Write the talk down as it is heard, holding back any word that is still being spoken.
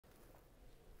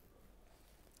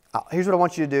Here's what I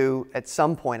want you to do at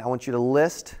some point. I want you to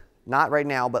list, not right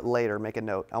now, but later, make a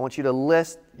note. I want you to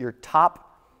list your top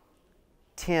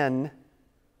 10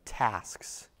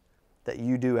 tasks that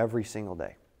you do every single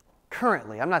day.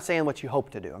 Currently, I'm not saying what you hope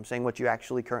to do. I'm saying what you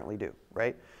actually currently do,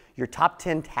 right? Your top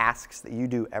 10 tasks that you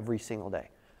do every single day.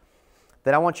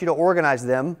 Then I want you to organize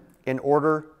them in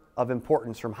order of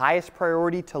importance, from highest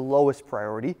priority to lowest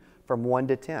priority, from 1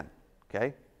 to 10.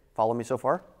 Okay? Follow me so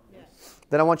far? Yes.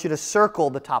 Then I want you to circle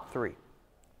the top 3.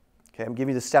 Okay, I'm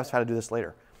giving you the steps how to do this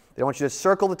later. Then I want you to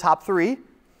circle the top 3.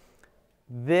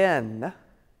 Then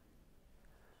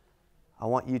I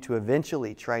want you to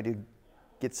eventually try to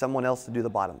get someone else to do the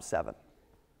bottom 7.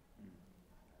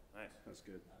 Nice. That's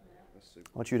good. That's super.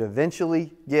 I want you to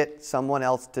eventually get someone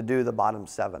else to do the bottom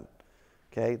 7.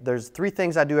 Okay? There's 3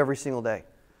 things I do every single day.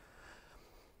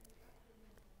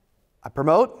 I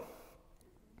promote,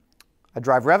 I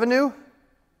drive revenue,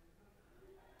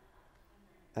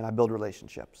 and I build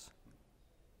relationships.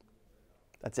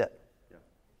 That's it. Yeah.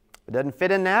 If it doesn't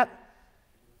fit in that,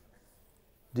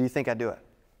 do you think I do it?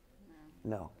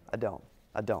 No, I don't.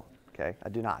 I don't. Okay? I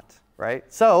do not. Right?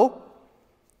 So,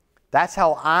 that's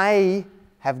how I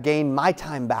have gained my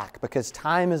time back, because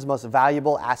time is the most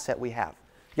valuable asset we have.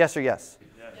 Yes or yes?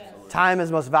 Yes. Time is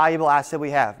the most valuable asset we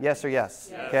have. Yes or yes?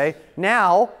 Yes. Okay?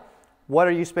 Now, what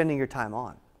are you spending your time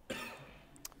on?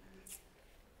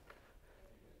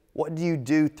 What do you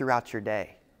do throughout your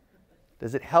day?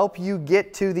 Does it help you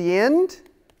get to the end?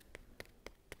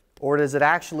 Or does it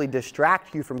actually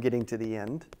distract you from getting to the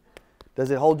end?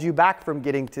 Does it hold you back from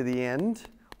getting to the end?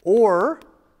 Or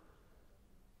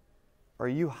are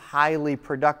you highly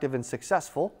productive and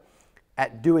successful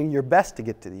at doing your best to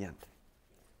get to the end?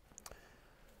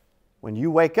 When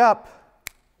you wake up,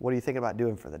 what are you thinking about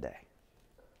doing for the day?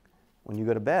 When you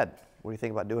go to bed, what do you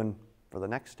think about doing for the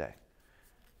next day?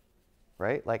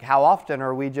 Right? Like, how often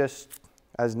are we just,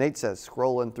 as Nate says,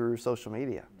 scrolling through social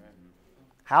media?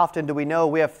 How often do we know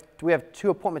we have 2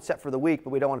 appointments set for the week, but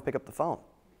we don't want to pick up the phone?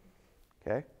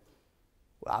 Okay?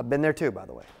 Well, I've been there too, by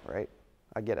the way, right?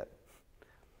 I get it.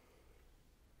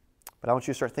 But I want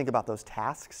you to start thinking about those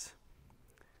tasks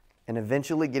and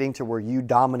eventually getting to where you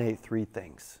dominate 3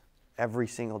 things every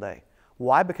single day.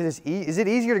 Why? Because is it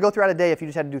easier to go throughout a day if you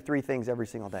just had to do 3 things every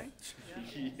single day?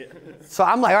 Yeah. So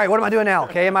I'm like, all right, what am I doing now?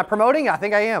 Okay, am I promoting? I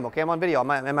think I am. Okay, I'm on video.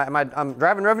 I'm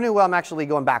driving revenue? Well, I'm actually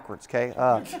going backwards, okay?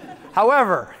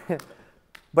 However,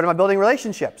 but am I building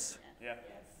relationships? Yeah.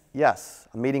 Yes.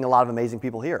 I'm meeting a lot of amazing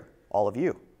people here, all of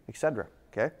you, etc.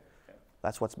 Okay?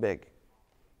 That's what's big.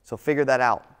 So figure that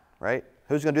out, right?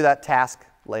 Who's going to do that task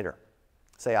later?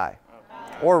 Say aye.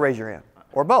 Or raise your hand.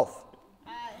 Or both.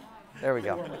 There we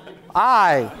go.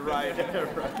 I. Right.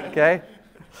 Okay.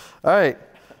 All right.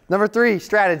 Number 3,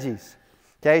 strategies.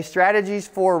 Okay. Strategies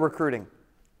for recruiting.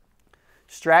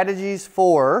 Strategies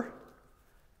for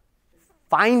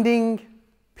finding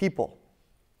people.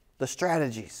 The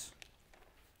strategies.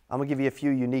 I'm going to give you a few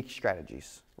unique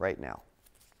strategies right now.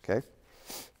 Okay.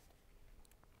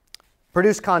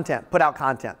 Produce content. Put out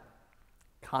content.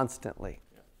 Constantly.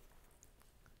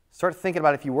 Start thinking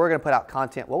about, if you were going to put out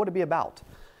content, what would it be about?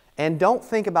 And don't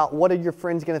think about what are your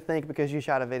friends going to think because you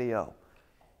shot a video.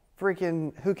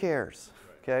 Freaking, who cares?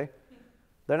 Okay?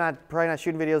 They're probably not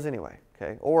shooting videos anyway.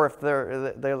 Okay? Or if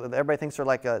everybody thinks they're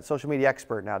like a social media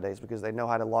expert nowadays because they know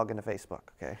how to log into Facebook.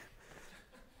 Okay?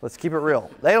 Let's keep it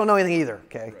real. They don't know anything either.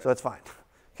 Okay? So it's fine.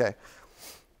 Okay?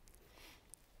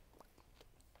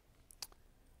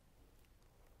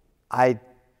 I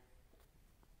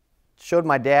showed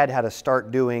my dad how to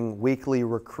start doing weekly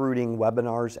recruiting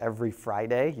webinars every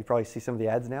Friday. You probably see some of the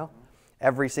ads now.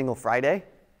 Every single Friday.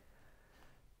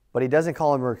 But he doesn't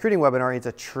call them a recruiting webinar. It's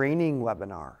a training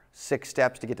webinar. 6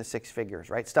 steps to get to 6 figures,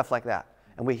 right? Stuff like that.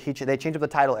 And they change up the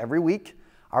title every week.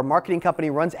 Our marketing company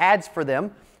runs ads for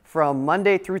them from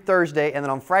Monday through Thursday. And then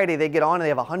on Friday, they get on and they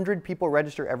have 100 people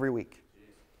register every week.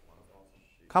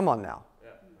 Come on now.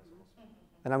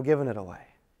 And I'm giving it away.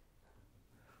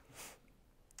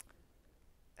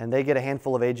 And they get a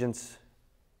handful of agents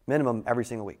minimum every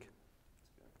single week.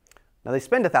 Now they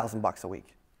spend $1,000 a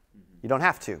week. You don't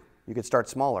have to. You could start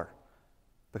smaller.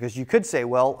 Because you could say,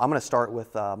 well, I'm going to start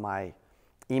with my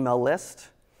email list.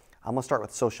 I'm going to start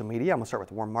with social media. I'm going to start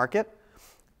with warm market.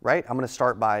 Right? I'm going to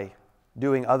start by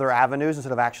doing other avenues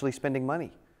instead of actually spending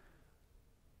money.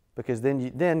 Because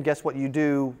then guess what you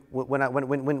do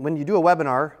when you do a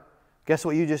webinar, guess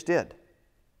what you just did?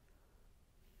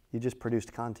 You just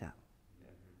produced content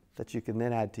that you can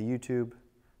then add to YouTube,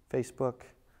 Facebook,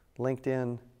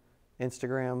 LinkedIn,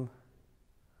 Instagram.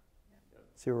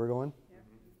 See where we're going?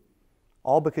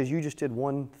 All because you just did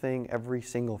one thing every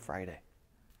single Friday.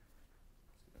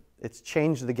 It's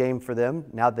changed the game for them.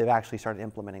 Now they've actually started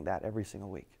implementing that every single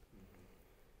week.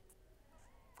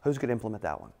 Who's going to implement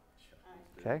that one?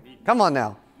 Okay, come on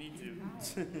now. Me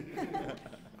too.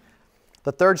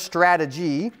 The third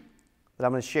strategy that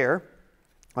I'm going to share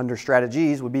under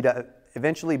strategies would be to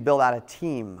eventually build out a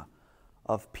team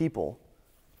of people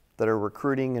that are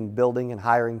recruiting and building and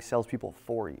hiring salespeople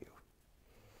for you.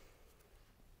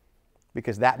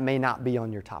 Because that may not be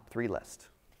on your top 3 list.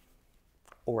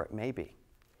 Or it may be.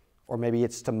 Or maybe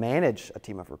it's to manage a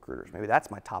team of recruiters. Maybe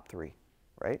that's my top 3,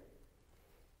 right?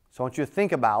 So I want you to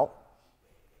think about,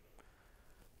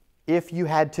 if you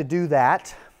had to do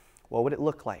that, what would it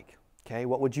look like? Okay,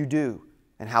 what would you do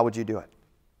and how would you do it?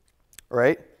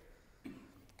 Right?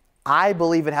 I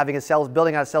believe in having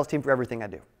building out a sales team for everything I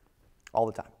do, all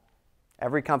the time.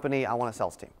 Every company, I want a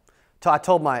sales team. So I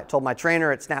told my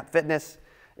trainer at Snap Fitness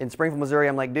in Springfield, Missouri,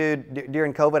 I'm like, dude,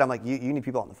 during COVID, I'm like, you need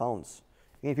people on the phones.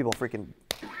 You need people freaking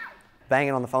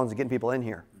banging on the phones and getting people in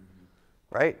here,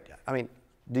 right? I mean,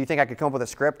 do you think I could come up with a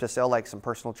script to sell like some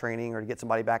personal training or to get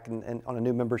somebody back on a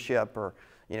new membership, or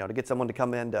to get someone to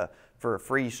come in for a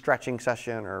free stretching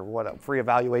session or what, free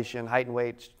evaluation, height and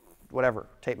weight, whatever,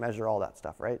 tape measure, all that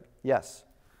stuff, right? Yes.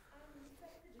 You said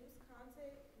produce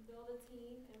content, build a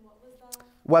team, and what was that?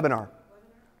 Webinar.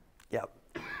 Yep.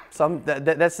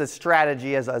 That's the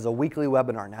strategy as a weekly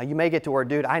webinar. Now you may get to where,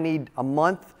 dude, I need a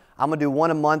month. I'm going to do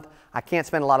one a month. I can't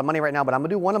spend a lot of money right now, but I'm going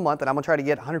to do one a month, and I'm going to try to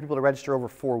get 100 people to register over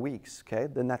 4 weeks, okay?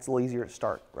 Then that's a little easier to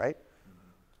start, right?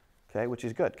 Okay, which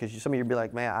is good, because some of you would be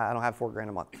like, man, I don't have $4,000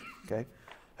 a month, okay?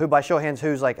 Who, by show of hands,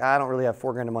 who's like, I don't really have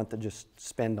 $4,000 a month to just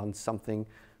spend on something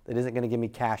that isn't going to give me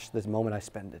cash this moment I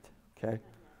spend it, okay?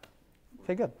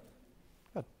 Okay, good.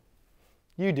 Good.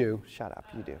 You do. Shut up.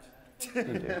 You do.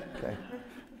 You do, okay?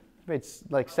 Made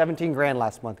like 17 grand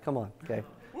last month. Come on, okay?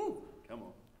 Woo, come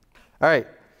on. All right.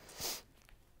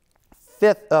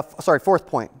 Fourth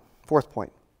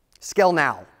point. Scale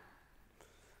now.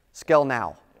 Scale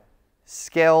now.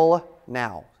 Scale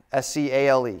now.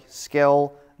 S-C-A-L-E.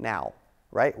 Scale now.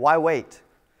 Right? Why wait?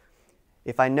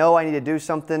 If I know I need to do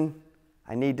something,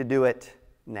 I need to do it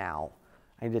now.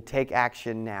 I need to take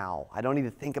action now. I don't need to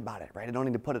think about it, right? I don't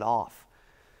need to put it off.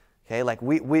 Okay, like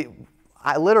we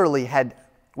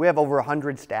have over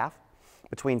 100 staff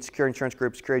between Secure Insurance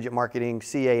Group, Secure Agent Marketing,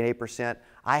 CA, and 8%.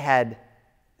 I had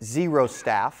 0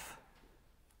 staff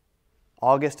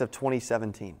August of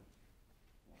 2017.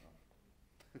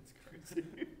 That's crazy.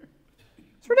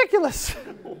 It's ridiculous.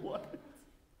 What?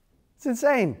 It's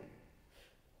insane.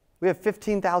 We have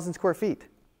 15,000 square feet.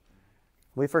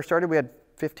 When we first started, we had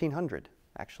 1,500,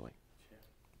 actually.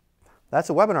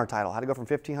 That's a webinar title, how to go from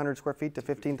 1,500 square feet to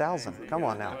 15,000. Come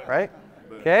on now, right?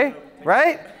 Okay,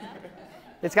 right?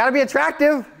 It's got to be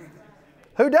attractive.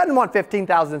 Who doesn't want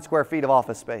 15,000 square feet of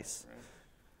office space?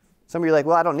 Some of you are like,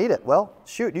 well, I don't need it. Well,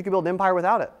 shoot, you can build an empire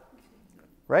without it,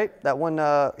 right? That one,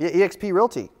 EXP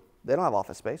Realty, they don't have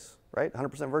office space, right?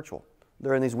 100% virtual.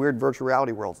 They're in these weird virtual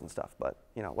reality worlds and stuff, but,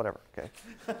 whatever, okay?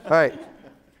 All right.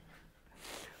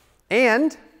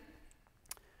 And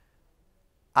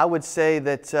I would say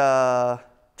that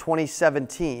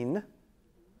 2017,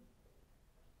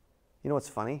 you know what's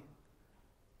funny?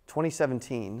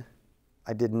 2017,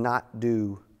 I did not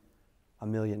do $1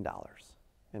 million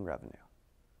in revenue.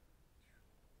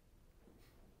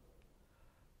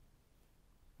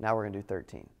 Now we're going to do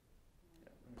 13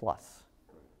 plus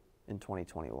in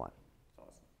 2021.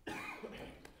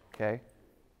 Okay?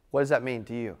 What does that mean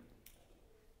to you?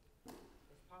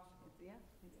 Yeah,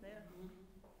 it's there.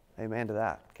 Amen to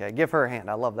that. Okay, give her a hand.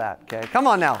 I love that. Okay, come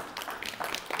on now.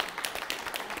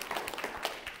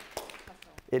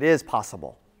 It is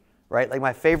possible, right? Like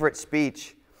my favorite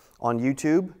speech on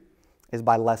YouTube is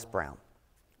by Les Brown.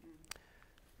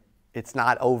 It's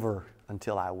not over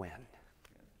until I win.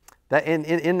 That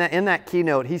in that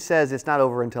keynote, he says it's not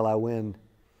over until I win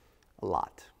a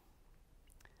lot.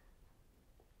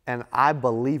 And I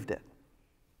believed it.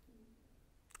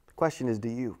 The question is, do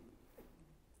you?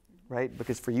 Right?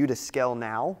 Because for you to scale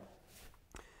now,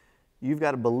 you've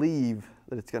got to believe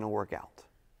that it's going to work out.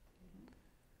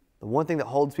 The one thing that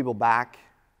holds people back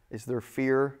is their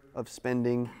fear of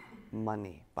spending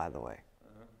money, by the way.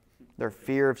 Their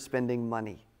fear of spending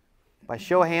money. By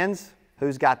show of hands,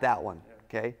 who's got that one?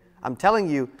 Okay? I'm telling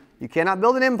you, you cannot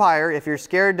build an empire if you're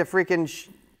scared to freaking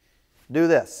do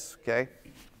this, okay?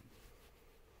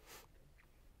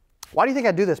 Why do you think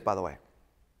I do this, by the way?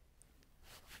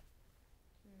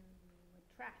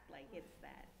 Attract like it's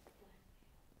that.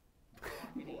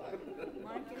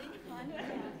 Marketing.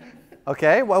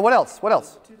 Okay, well, what else? What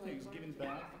else? 2 things, giving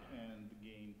back and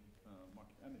gain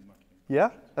marketing.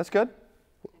 Yeah, that's good.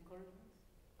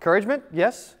 Encouragement,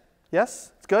 yes.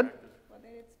 Yes? It's good? Well,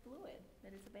 that it's fluid,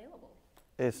 that it's available.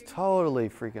 It's totally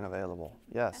freaking available.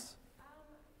 Yes.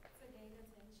 To gain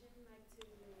attention, like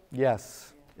to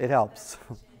Yes. It helps.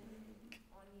 on you the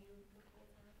whole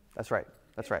time. That's right.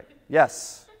 That's right.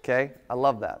 Yes. Okay. I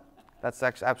love that. That's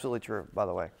actually absolutely true, by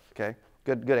the way. Okay.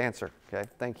 Good answer. Okay.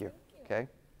 Thank you. Okay.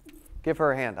 Give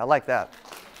her a hand. I like that.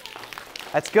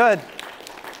 That's good.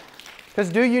 Because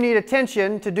do you need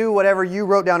attention to do whatever you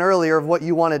wrote down earlier of what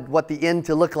you wanted, what the end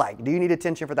to look like? Do you need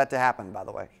attention for that to happen, by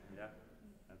the way? Yeah,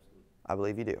 absolutely. I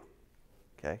believe you do.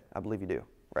 Okay? I believe you do,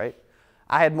 right?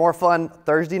 I had more fun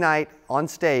Thursday night on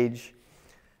stage.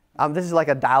 This is like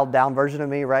a dialed down version of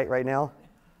me right now.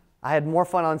 I had more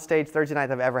fun on stage Thursday night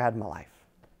than I've ever had in my life.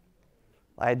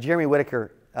 I had Jeremy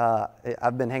Whitaker.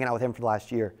 I've been hanging out with him for the last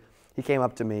year. He came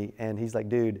up to me and he's like,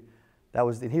 dude, that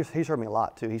was, and he's heard me a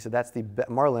lot too. He said, that's the,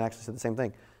 Marlon actually said the same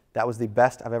thing. That was the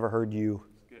best I've ever heard you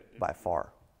by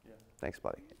far. Yeah. Thanks,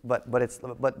 buddy. But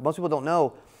most people don't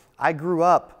know, I grew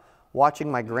up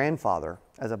watching my grandfather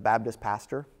as a Baptist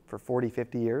pastor for 40,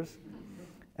 50 years,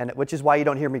 and which is why you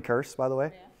don't hear me curse, by the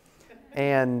way. Yeah.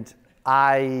 And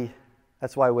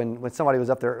that's why when somebody was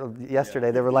up there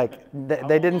yesterday, they were like,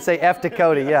 they didn't say F to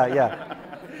Cody. Yeah.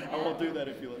 I won't do that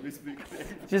if you let me speak.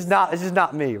 It's just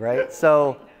not me, right?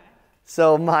 So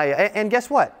and guess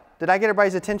what? Did I get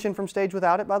everybody's attention from stage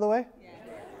without it, by the way? Yes.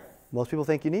 Most people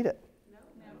think you need it. No,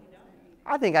 you don't.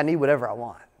 I think I need whatever I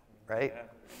want, right? Yeah.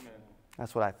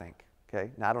 That's what I think.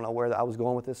 Okay. Now I don't know where I was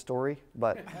going with this story,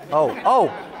 but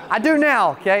I do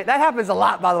now. Okay. That happens a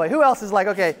lot, by the way. Who else is like,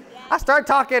 okay, I start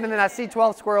talking and then I see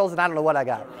 12 squirrels and I don't know what I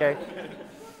got. Okay.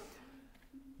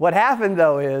 What happened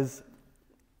though is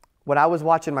when I was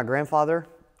watching my grandfather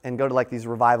and go to like these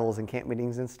revivals and camp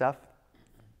meetings and stuff,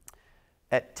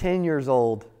 at 10 years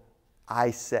old,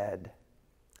 I said,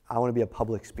 I want to be a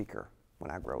public speaker when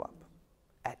I grow up.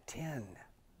 At 10.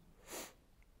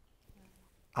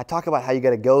 I talk about how you got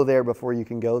to go there before you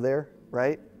can go there,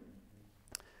 right?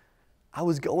 I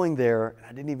was going there and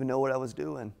I didn't even know what I was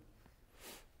doing.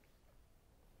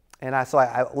 And I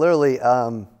literally,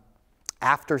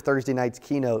 after Thursday night's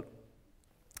keynote,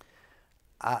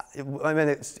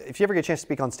 if you ever get a chance to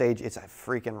speak on stage, it's a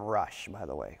freaking rush, by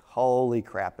the way. Holy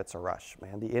crap, it's a rush,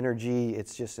 man. The energy,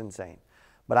 it's just insane.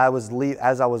 But I was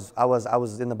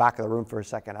in the back of the room for a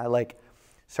second. I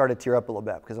started to tear up a little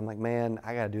bit because I'm like, man,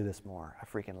 I got to do this more. I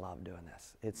freaking love doing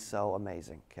this. It's so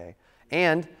amazing, okay?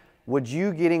 And would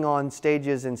you getting on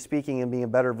stages and speaking and being a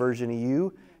better version of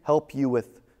you help you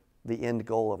with the end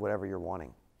goal of whatever you're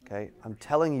wanting? Okay, I'm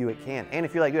telling you it can. And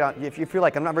if you're like, if you feel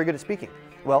like I'm not very good at speaking,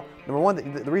 well, number one,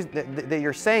 the reason that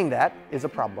you're saying that is a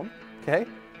problem. Okay,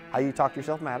 how you talk to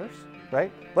yourself matters,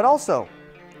 right? But also,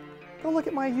 go look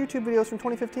at my YouTube videos from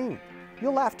 2015.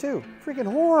 You'll laugh too. Freaking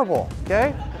horrible.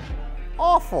 Okay,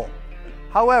 awful.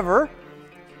 However,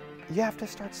 you have to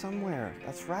start somewhere.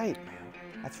 That's right, man.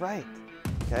 That's right.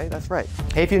 Okay, that's right.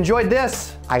 Hey, if you enjoyed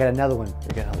this, I got another one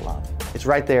you're gonna love. It's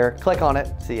right there. Click on it.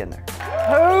 See you in there.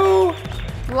 Who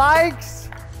likes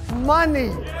money?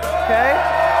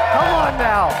 Okay? Come on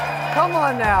now. Come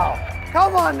on now.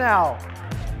 Come on now.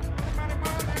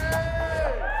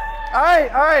 All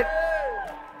right.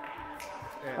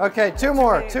 Okay, two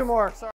more. Sorry.